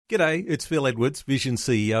G'day, it's Phil Edwards, Vision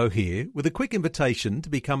CEO here, with a quick invitation to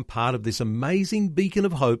become part of this amazing beacon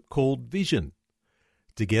of hope called Vision.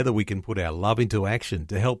 Together we can put our love into action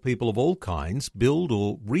to help people of all kinds build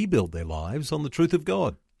or rebuild their lives on the truth of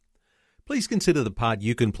God. Please consider the part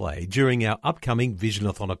you can play during our upcoming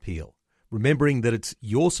Visionathon appeal, remembering that it's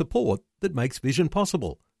your support that makes Vision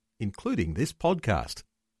possible, including this podcast.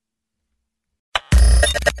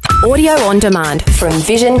 Audio on demand from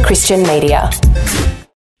Vision Christian Media.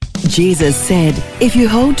 Jesus said, "If you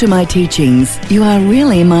hold to my teachings, you are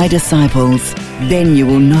really my disciples. Then you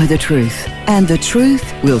will know the truth, and the truth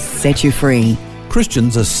will set you free."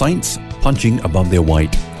 Christians are saints punching above their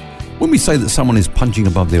weight. When we say that someone is punching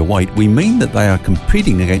above their weight, we mean that they are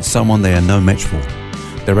competing against someone they are no match for.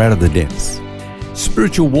 They're out of the depths.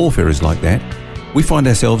 Spiritual warfare is like that. We find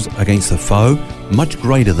ourselves against a foe much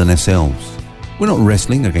greater than ourselves. We're not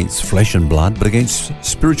wrestling against flesh and blood, but against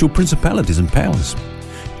spiritual principalities and powers.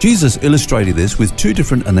 Jesus illustrated this with two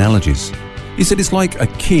different analogies. He said it's like a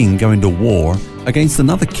king going to war against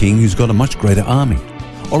another king who's got a much greater army,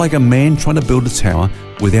 or like a man trying to build a tower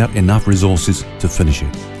without enough resources to finish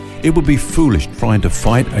it. It would be foolish trying to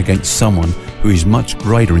fight against someone who is much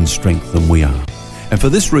greater in strength than we are. And for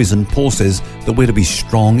this reason, Paul says that we're to be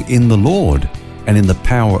strong in the Lord and in the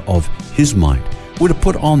power of His might. We're to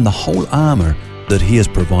put on the whole armor that He has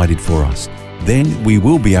provided for us. Then we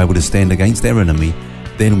will be able to stand against our enemy.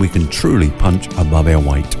 Then we can truly punch above our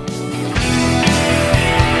weight.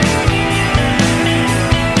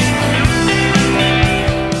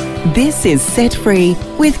 This is Set Free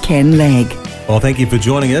with Ken Legg. Well, thank you for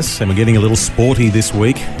joining us, and we're getting a little sporty this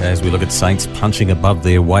week as we look at saints punching above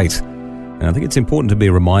their weight. And I think it's important to be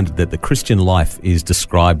reminded that the Christian life is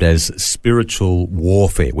described as spiritual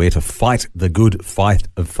warfare. We're to fight the good fight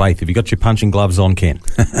of faith. Have you got your punching gloves on, Ken?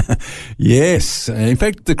 Yes. In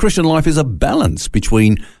fact, the Christian life is a balance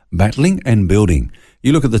between battling and building.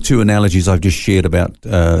 You look at the two analogies I've just shared about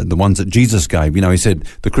the ones that Jesus gave. You know, He said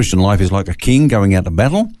the Christian life is like a king going out to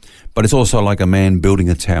battle, but it's also like a man building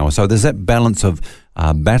a tower. So there's that balance of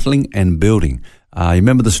battling and building. You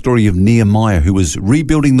remember the story of Nehemiah, who was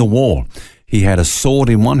rebuilding the wall. He had a sword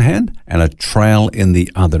in one hand and a trowel in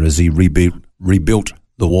the other as he rebuilt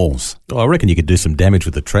the walls. Oh, I reckon you could do some damage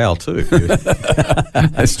with the trowel too.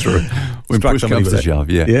 That's true. When push comes to shove,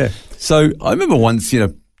 yeah. So I remember once,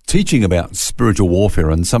 teaching about spiritual warfare,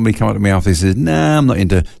 and somebody came up to me after and said, "Nah, I'm not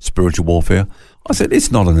into spiritual warfare." I said,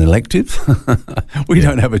 "It's not an elective. We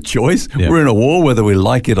don't have a choice. Yeah. We're in a war whether we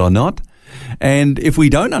like it or not. And if we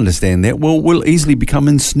don't understand that, we'll easily become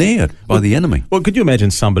ensnared by the enemy." Well, could you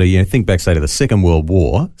imagine somebody, think back, say, to the Second World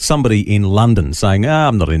War, somebody in London saying,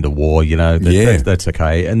 "I'm not into war, that's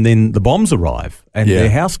okay." And then the bombs arrive and their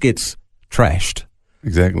house gets trashed.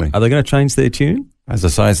 Exactly. Are they going to change their tune? As I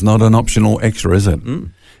say, it's not an optional extra, is it? Mm.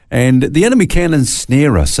 And the enemy can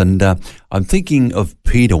ensnare us. And I'm thinking of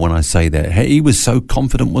Peter when I say that. He was so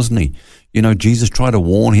confident, wasn't he? Jesus tried to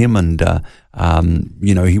warn him, and,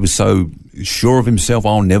 he was so sure of himself,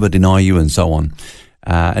 "I'll never deny you," and so on.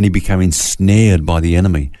 And he became ensnared by the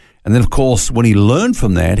enemy. And then, of course, when he learned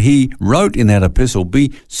from that, he wrote in that epistle,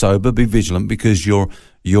 "Be sober, be vigilant, because your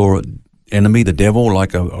enemy, the devil,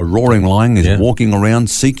 like a roaring lion, is walking around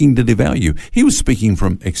seeking to devour you." He was speaking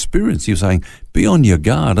from experience. He was saying, be on your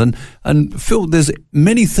guard. And Phil, there's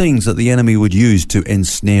many things that the enemy would use to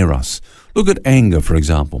ensnare us. Look at anger, for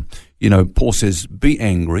example. Paul says, "Be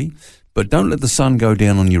angry, but don't let the sun go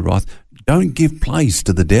down on your wrath." Don't give place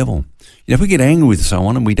to the devil. If we get angry with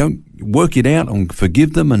someone and we don't work it out and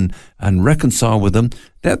forgive them and reconcile with them,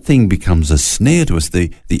 that thing becomes a snare to us.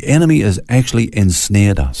 The enemy has actually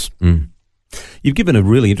ensnared us. Mm. You've given a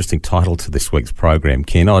really interesting title to this week's program,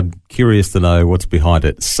 Ken. I'm curious to know what's behind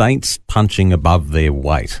it. Saints punching above their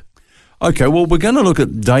weight. Okay, well, we're going to look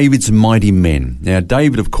at David's mighty men. Now,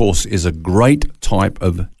 David, of course, is a great type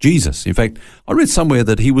of Jesus. In fact, I read somewhere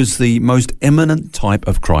that he was the most eminent type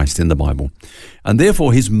of Christ in the Bible. And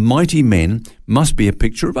therefore, his mighty men must be a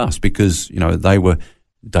picture of us because, they were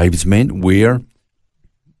David's men. We're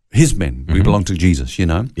his men. Mm-hmm. We belong to Jesus,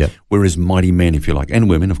 Yep. We're his mighty men, if you like, and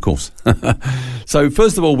women, of course. So,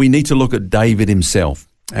 first of all, we need to look at David himself.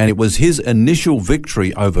 And it was his initial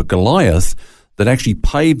victory over Goliath that actually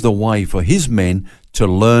paved the way for his men to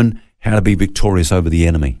learn how to be victorious over the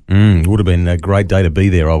enemy. Would have been a great day to be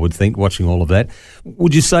there, I would think, watching all of that.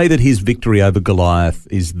 Would you say that his victory over Goliath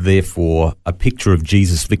is therefore a picture of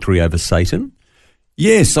Jesus' victory over Satan?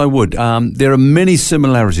 Yes, I would. There are many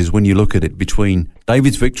similarities when you look at it between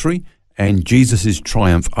David's victory and Jesus'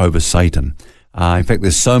 triumph over Satan. In fact,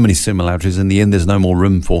 there's so many similarities. In the end, there's no more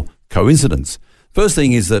room for coincidence. First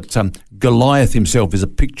thing is that Goliath himself is a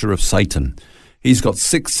picture of Satan. he's got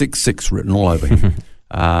 666 written all over him.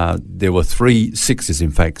 There were 3 sixes,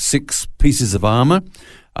 in fact, 6 pieces of armor,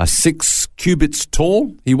 6 cubits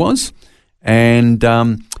tall he was, and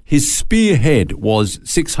his spearhead was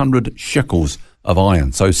 600 shekels of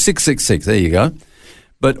iron. So 666, there you go.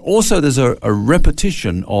 But also there's a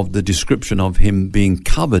repetition of the description of him being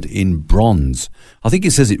covered in bronze. I think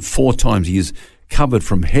it says it 4 times. He is covered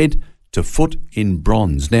from head to foot in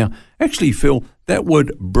bronze. Now, actually, Phil, that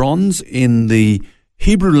word bronze in the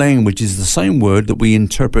Hebrew language is the same word that we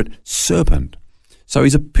interpret serpent. So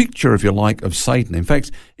he's a picture, if you like, of Satan. In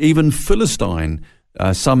fact, even Philistine,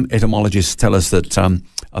 some etymologists tell us that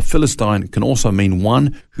a Philistine can also mean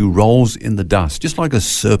one who rolls in the dust, just like a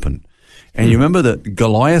serpent. And you remember that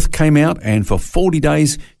Goliath came out and for 40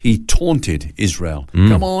 days he taunted Israel.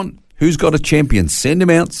 Come on, who's got a champion? Send him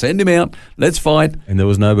out, let's fight. And there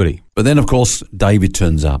was nobody. But then, of course, David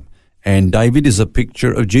turns up. And David is a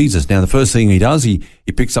picture of Jesus. Now, the first thing he does, he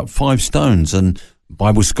picks up 5 stones. And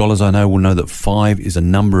Bible scholars I know will know that 5 is a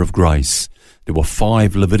number of grace. There were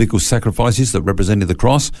 5 Levitical sacrifices that represented the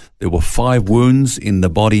cross. There were 5 wounds in the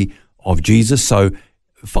body of Jesus. So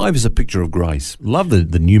 5 is a picture of grace. Love the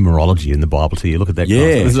numerology in the Bible too. You look at that.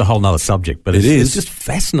 Yeah. This is a whole other subject, but it's just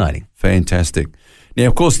fascinating. Fantastic. Now,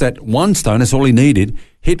 of course, that one stone, that's all he needed,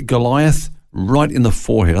 hit Goliath right in the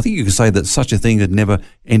forehead. I think you could say that such a thing had never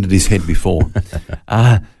entered his head before.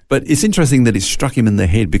 But it's interesting that it struck him in the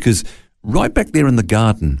head because right back there in the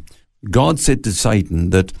garden, God said to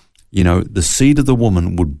Satan that, the seed of the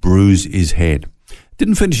woman would bruise his head.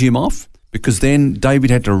 Didn't finish him off, because then David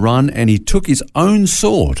had to run and he took his own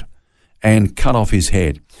sword and cut off his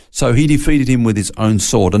head. So he defeated him with his own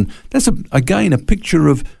sword. And that's, again, a picture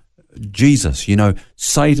of Jesus.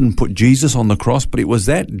 Satan put Jesus on the cross, but it was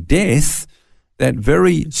that death, that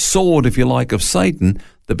very sword, if you like, of Satan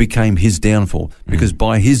that became his downfall. Because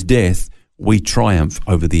by his death, we triumph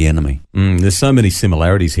over the enemy. There's so many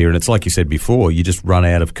similarities here. And it's like you said before, you just run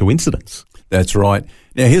out of coincidence. That's right.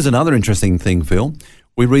 Now, here's another interesting thing, Phil.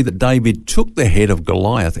 We read that David took the head of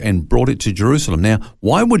Goliath and brought it to Jerusalem. Now,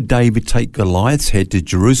 why would David take Goliath's head to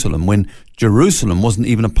Jerusalem when Jerusalem wasn't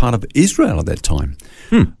even a part of Israel at that time?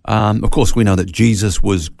 Of course, we know that Jesus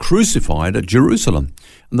was crucified at Jerusalem.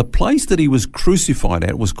 And the place that he was crucified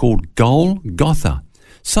at was called Golgotha.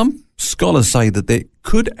 Some scholars say that there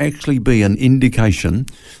could actually be an indication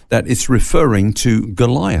that it's referring to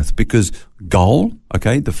Goliath because Gol,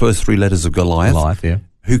 the first 3 letters of Goliath,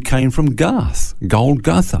 who came from Gath,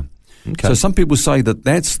 Golgotha. Okay. So some people say that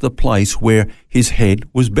that's the place where his head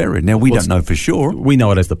was buried. Now, we don't know for sure. We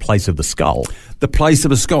know it as the place of the skull. The place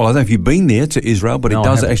of a skull. I don't know if you've been there to Israel, but it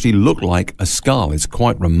does actually look like a skull. It's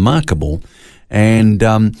quite remarkable. And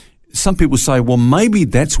some people say, well, maybe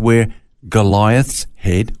that's where Goliath's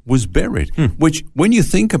head was buried, which, when you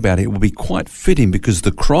think about it, will be quite fitting because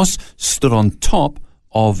the cross stood on top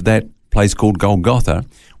of that place called Golgotha,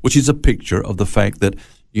 which is a picture of the fact that,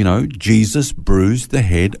 Jesus bruised the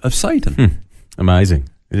head of Satan. Amazing.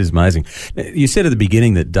 It is amazing. You said at the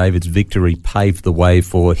beginning that David's victory paved the way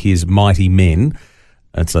for his mighty men,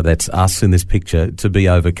 and so that's us in this picture, to be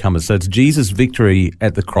overcomers. So it's Jesus' victory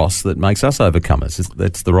at the cross that makes us overcomers.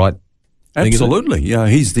 That's the right thing. Absolutely. Yeah,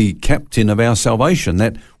 he's the captain of our salvation.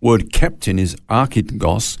 That word captain is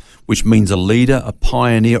architgos, which means a leader, a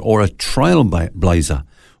pioneer, or a trailblazer.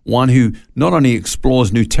 One who not only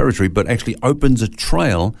explores new territory, but actually opens a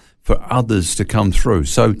trail for others to come through.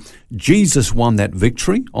 So Jesus won that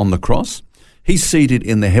victory on the cross. He's seated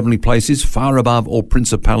in the heavenly places, far above all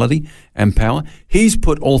principality and power. He's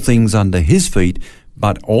put all things under his feet,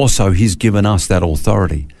 but also he's given us that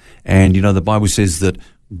authority. And, the Bible says that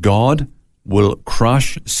God will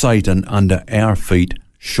crush Satan under our feet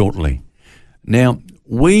shortly. Now,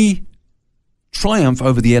 we triumph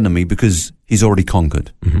over the enemy because he's already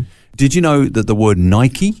conquered. Did you know that the word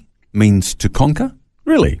Nike means to conquer?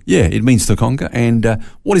 Really? Yeah, it means to conquer. And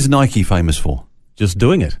what is Nike famous for? Just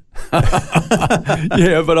doing it.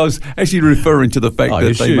 Yeah, but I was actually referring to the fact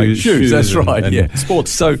that they make shoes. That's right. And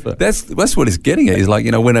sports. So that's what it's getting at. Is like,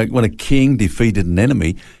 when a king defeated an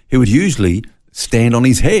enemy, he would usually stand on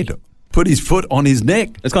his head, put his foot on his neck.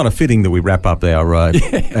 It's kind of fitting that we wrap up our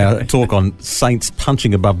talk on saints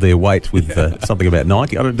punching above their weight with something about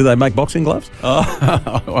Nike. Do they make boxing gloves?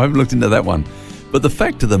 I haven't looked into that one. But the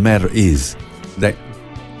fact of the matter is that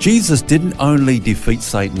Jesus didn't only defeat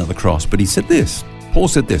Satan at the cross, but he said this. Paul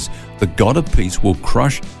said this, the God of peace will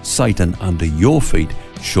crush Satan under your feet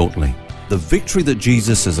shortly. The victory that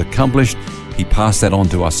Jesus has accomplished, he passed that on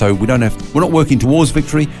to us. So we're not working towards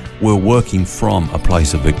victory, we're working from a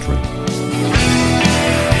place of victory.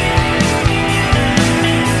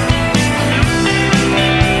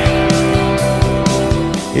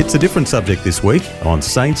 It's a different subject this week on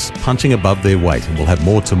saints punching above their weight, and we'll have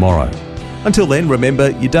more tomorrow. Until then,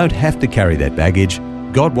 remember, you don't have to carry that baggage.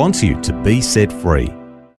 God wants you to be set free.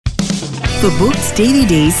 For books,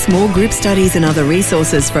 DVDs, small group studies and other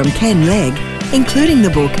resources from Ken Legg, including the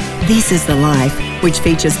book This is the Life, which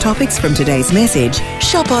features topics from today's message,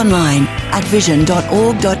 shop online at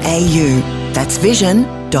vision.org.au. That's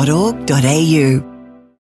vision.org.au.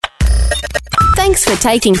 Thanks for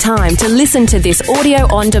taking time to listen to this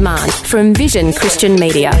audio on demand from Vision Christian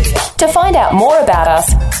Media. To find out more about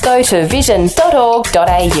us, go to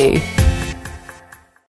vision.org.au.